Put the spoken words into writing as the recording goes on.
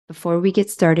Before we get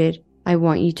started, I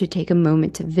want you to take a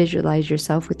moment to visualize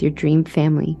yourself with your dream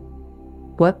family.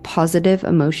 What positive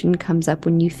emotion comes up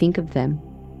when you think of them?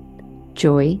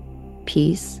 Joy,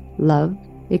 peace, love,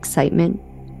 excitement,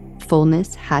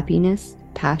 fullness, happiness,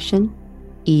 passion,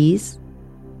 ease.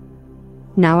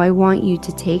 Now I want you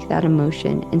to take that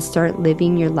emotion and start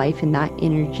living your life in that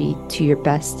energy to your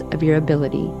best of your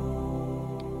ability.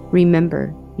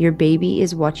 Remember, your baby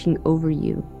is watching over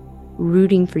you,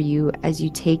 rooting for you as you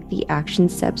take the action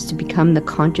steps to become the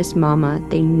conscious mama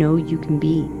they know you can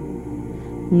be.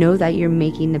 Know that you're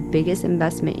making the biggest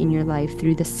investment in your life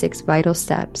through the 6 vital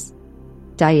steps: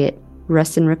 diet,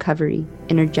 rest and recovery,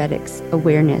 energetics,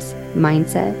 awareness,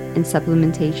 mindset, and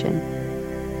supplementation.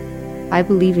 I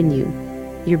believe in you.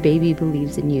 Your baby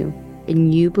believes in you,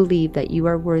 and you believe that you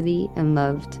are worthy and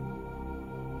loved,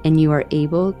 and you are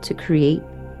able to create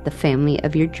the family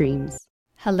of your dreams.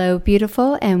 Hello,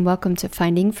 beautiful, and welcome to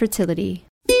Finding Fertility.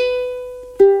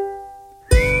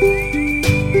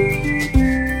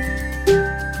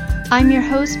 I'm your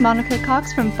host, Monica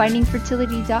Cox from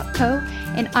FindingFertility.co,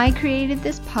 and I created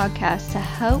this podcast to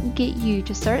help get you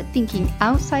to start thinking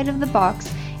outside of the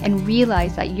box and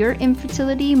realize that your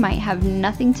infertility might have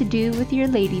nothing to do with your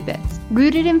lady bits.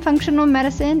 Rooted in functional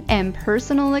medicine and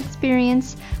personal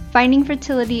experience, Finding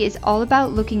Fertility is all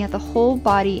about looking at the whole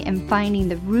body and finding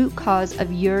the root cause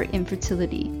of your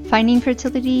infertility. Finding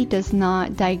Fertility does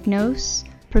not diagnose,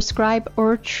 prescribe,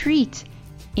 or treat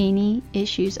any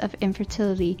issues of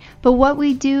infertility, but what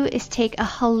we do is take a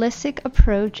holistic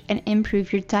approach and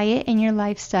improve your diet and your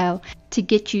lifestyle to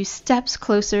get you steps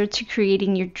closer to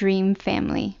creating your dream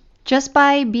family. Just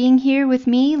by being here with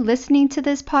me listening to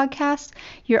this podcast,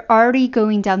 you're already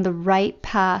going down the right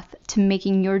path to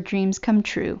making your dreams come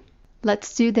true.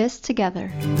 Let's do this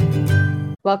together.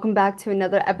 Welcome back to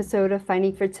another episode of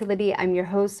Finding Fertility. I'm your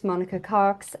host, Monica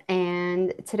Cox,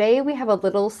 and today we have a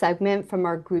little segment from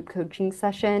our group coaching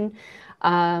session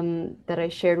that I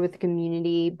shared with the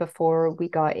community before we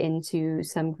got into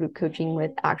some group coaching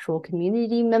with actual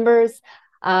community members.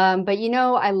 But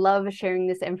I love sharing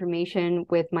this information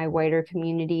with my wider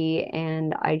community,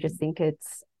 and I just think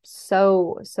it's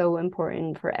so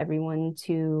important for everyone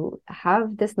to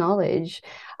have this knowledge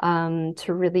to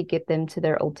really get them to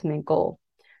their ultimate goal.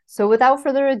 So without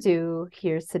further ado,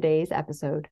 here's today's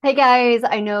episode. Hey guys,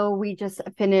 I know we just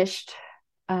finished,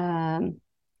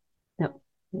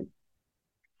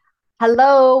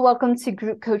 Hello, welcome to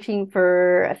group coaching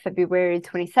for February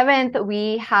 27th.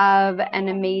 We have an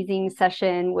amazing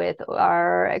session with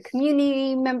our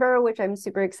community member, which I'm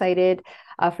super excited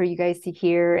for you guys to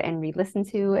hear and re-listen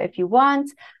to if you want.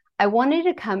 I wanted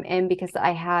to come in because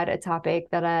I had a topic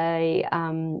that I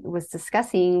was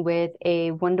discussing with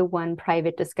a one-to-one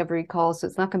private discovery call, so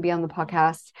it's not going to be on the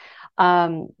podcast,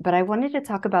 but I wanted to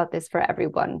talk about this for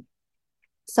everyone.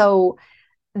 So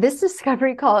this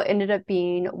discovery call ended up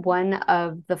being one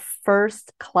of the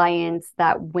first clients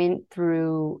that went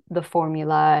through the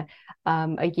formula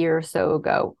a year or so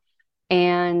ago.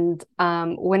 And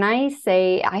when I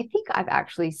say, I think I've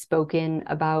actually spoken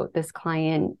about this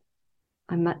client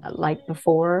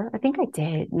before. I think I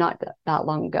did, not that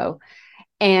long ago.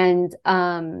 And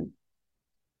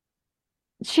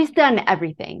she's done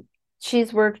everything.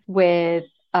 She's worked with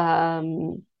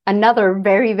another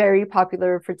very, very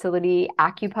popular fertility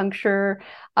acupuncture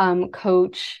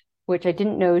coach, which I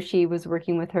didn't know she was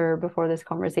working with her before this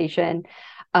conversation.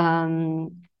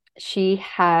 She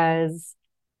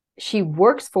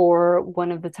works for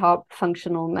one of the top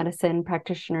functional medicine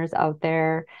practitioners out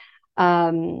there.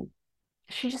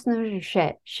 She just knows her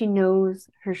shit. She knows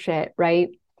her shit,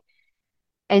 right?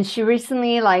 And she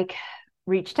recently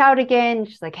reached out again.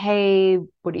 She's like, hey,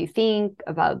 what do you think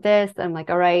about this? And I'm like,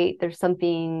 all right, there's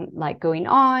something going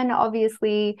on,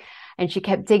 obviously. And she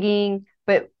kept digging.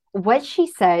 But what she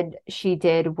said she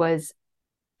did was,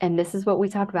 and this is what we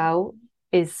talk about,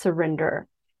 is surrender.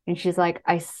 And she's like,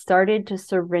 I started to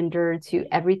surrender to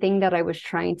everything that I was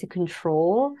trying to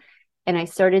control. And I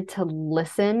started to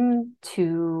listen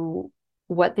to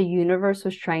what the universe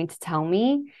was trying to tell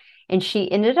me. And she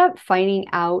ended up finding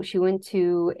out, she went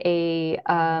to a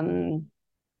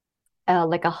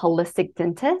holistic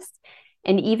dentist.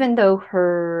 And even though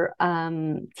her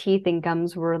teeth and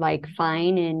gums were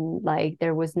fine and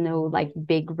there was no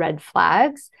big red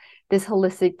flags, this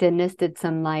holistic dentist did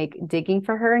some digging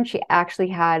for her, and she actually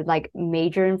had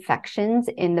major infections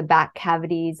in the back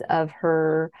cavities of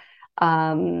her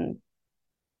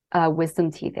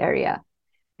wisdom teeth area.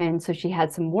 And so she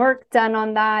had some work done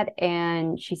on that.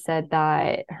 And she said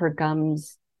that her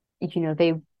gums,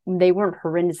 they weren't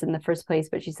horrendous in the first place,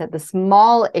 but she said the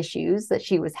small issues that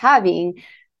she was having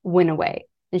went away.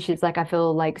 And she's like, I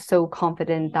feel like so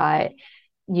confident that,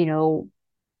 you know,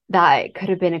 that could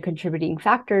have been a contributing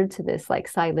factor to this like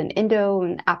silent endo.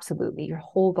 And absolutely, your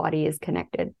whole body is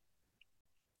connected.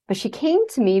 But she came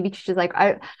to me because she's like,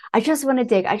 I just want to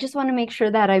dig. I just want to make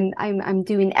sure that I'm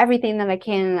doing everything that I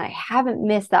can, and I haven't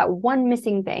missed that one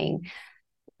missing thing.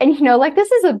 And like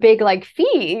this is a big like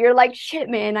feat. You're like, shit,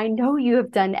 man, I know you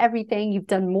have done everything. You've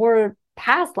done more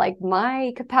past like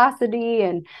my capacity.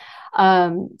 And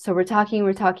so we're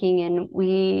talking, and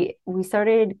we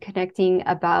started connecting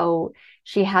about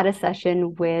she had a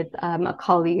session with a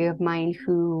colleague of mine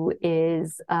who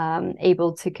is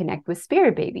able to connect with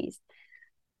spirit babies.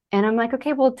 And I'm like,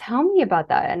 okay, well, tell me about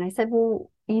that. And I said, well,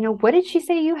 what did she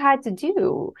say you had to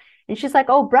do? And she's like,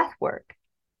 oh, breath work.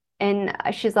 And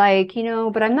she's like,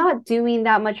 but I'm not doing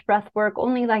that much breath work,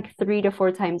 only like 3 to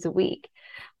 4 times a week.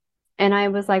 And I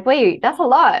was like, wait, that's a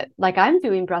lot. Like I'm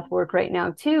doing breath work right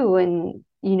now too. And,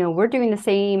 we're doing the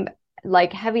same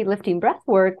like heavy lifting breath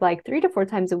work, like 3 to 4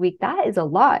 times a week. That is a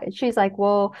lot. And she's like,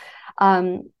 well,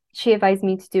 she advised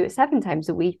me to do it 7 times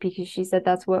a week because she said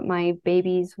that's what my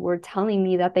babies were telling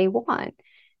me that they want.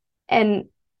 And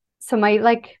so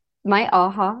my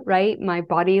aha, right? My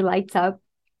body lights up.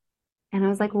 And I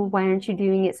was like, well, why aren't you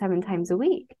doing it 7 times a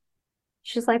week?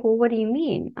 She's like, well, what do you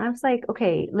mean? I was like,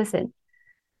 okay, listen,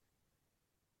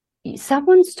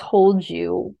 someone's told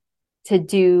you to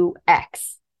do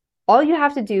X. All you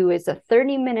have to do is a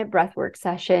 30-minute breathwork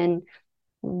session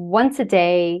once a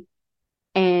day,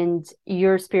 and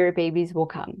your spirit babies will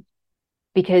come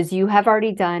because you have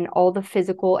already done all the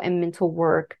physical and mental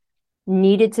work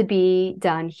needed to be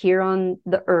done here on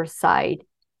the earth side.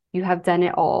 You have done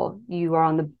it all. You are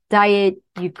on the diet.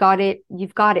 You've got it.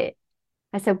 You've got it.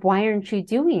 I said, why aren't you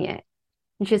doing it?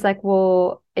 And she's like,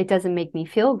 well, it doesn't make me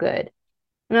feel good.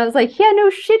 And I was like, yeah, no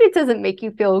shit, it doesn't make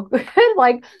you feel good.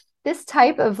 Like this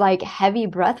type of like heavy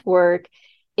breath work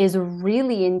is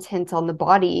really intense on the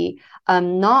body,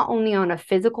 not only on a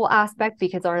physical aspect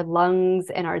because our lungs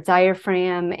and our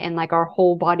diaphragm and like our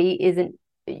whole body isn't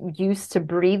used to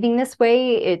breathing this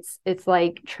way. It's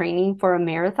like training for a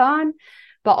marathon,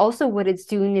 but also what it's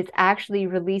doing is actually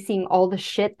releasing all the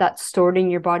shit that's stored in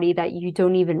your body that you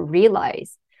don't even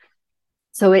realize.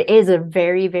 So it is a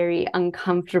very, very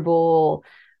uncomfortable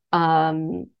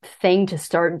thing to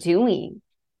start doing.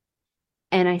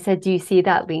 And I said, do you see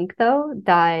that link though?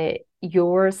 That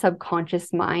your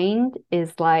subconscious mind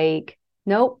is like,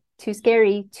 nope, too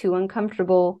scary, too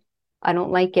uncomfortable. I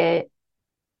don't like it.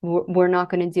 We're not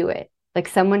going to do it. Like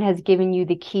someone has given you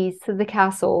the keys to the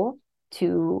castle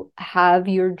to have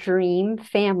your dream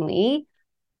family,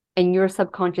 and your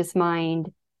subconscious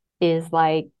mind is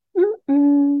like,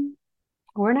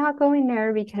 we're not going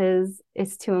there because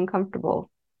it's too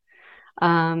uncomfortable.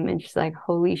 And she's like,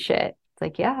 holy shit. It's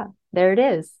like, yeah, there it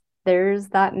is. There's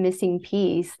that missing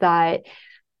piece that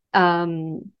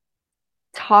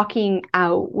talking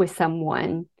out with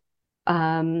someone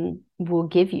will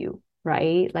give you,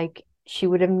 right? Like she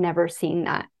would have never seen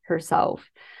that herself.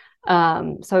 So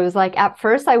I was like, at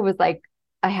first I was like,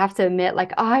 I have to admit,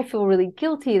 like, oh, I feel really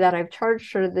guilty that I've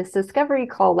charged her this discovery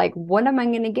call. Like, what am I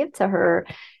going to give to her?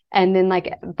 And then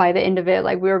like by the end of it,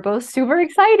 like we were both super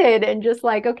excited and just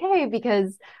like, okay,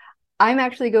 because I'm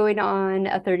actually going on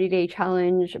a 30-day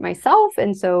challenge myself.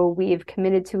 And so we've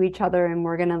committed to each other, and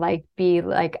we're going to like be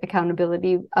like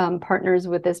accountability partners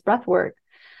with this breath work.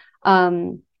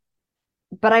 But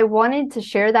I wanted to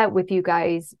share that with you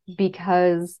guys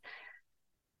because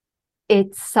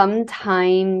it's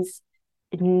sometimes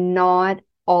not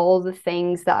all the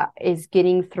things that is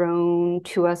getting thrown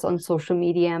to us on social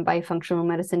media and by functional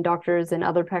medicine doctors and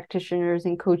other practitioners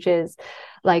and coaches,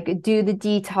 like do the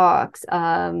detox,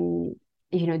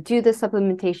 do the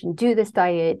supplementation, do this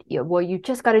diet. Well, you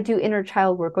just got to do inner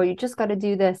child work, or you just got to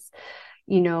do this,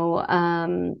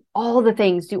 all the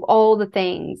things, do all the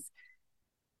things.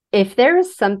 If there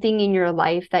is something in your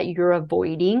life that you're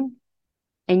avoiding,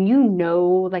 and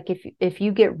like if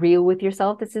you get real with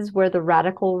yourself, this is where the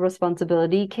radical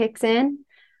responsibility kicks in.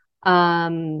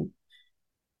 That's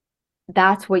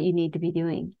what you need to be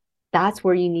doing. That's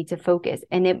where you need to focus.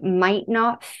 And it might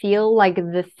not feel like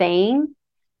the thing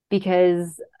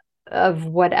because of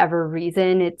whatever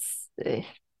reason. It's,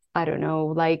 I don't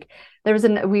know, like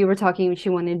we were talking, she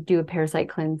wanted to do a parasite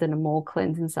cleanse and a mold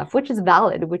cleanse and stuff, which is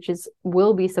valid,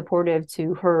 will be supportive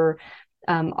to her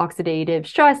oxidative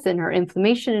stress and her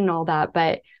inflammation and all that.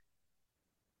 But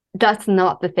that's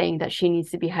not the thing that she needs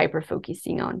to be hyper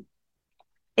focusing on.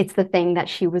 It's the thing that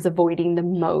she was avoiding the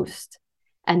most,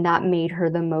 and that made her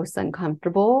the most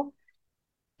uncomfortable,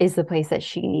 is the place that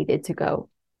she needed to go.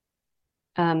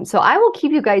 So I will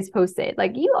keep you guys posted.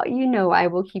 Like I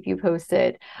will keep you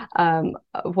posted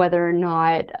whether or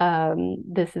not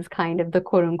this is kind of the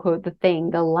quote unquote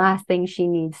the last thing she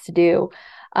needs to do.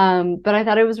 But I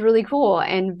thought it was really cool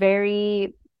and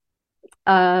very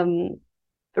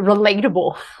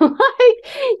relatable.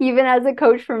 Like even as a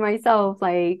coach for myself,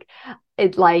 like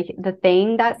it's like the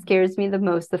thing that scares me the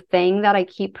most, the thing that I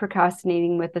keep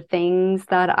procrastinating with, the things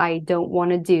that I don't want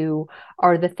to do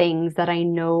are the things that I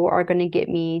know are going to get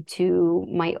me to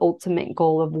my ultimate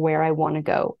goal of where I want to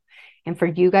go. And for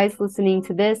you guys listening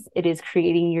to this, it is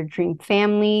creating your dream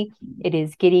family. It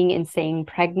is getting and staying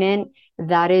pregnant.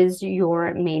 That is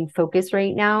your main focus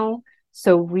right now.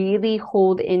 So really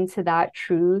hold into that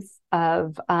truth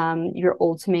of your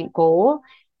ultimate goal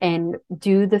and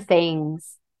do the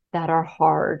things that are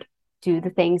hard, do the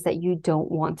things that you don't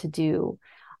want to do.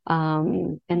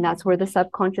 And that's where the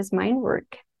subconscious mind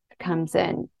work comes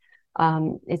in.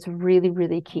 It's really,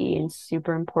 really key and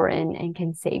super important and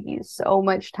can save you so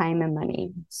much time and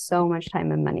money,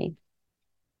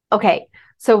 Okay,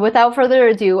 so without further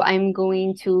ado, I'm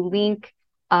going to link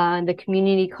the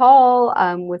community call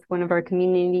with one of our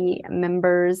community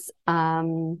members.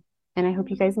 And I hope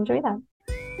you guys enjoy that.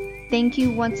 Thank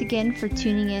you once again for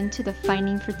tuning in to the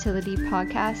Finding Fertility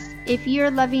podcast. If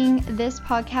you're loving this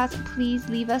podcast, please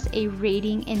leave us a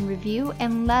rating and review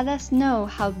and let us know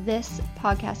how this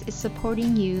podcast is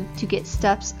supporting you to get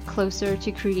steps closer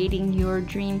to creating your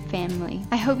dream family.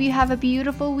 I hope you have a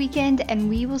beautiful weekend, and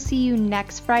we will see you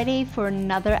next Friday for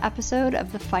another episode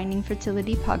of the Finding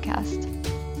Fertility podcast.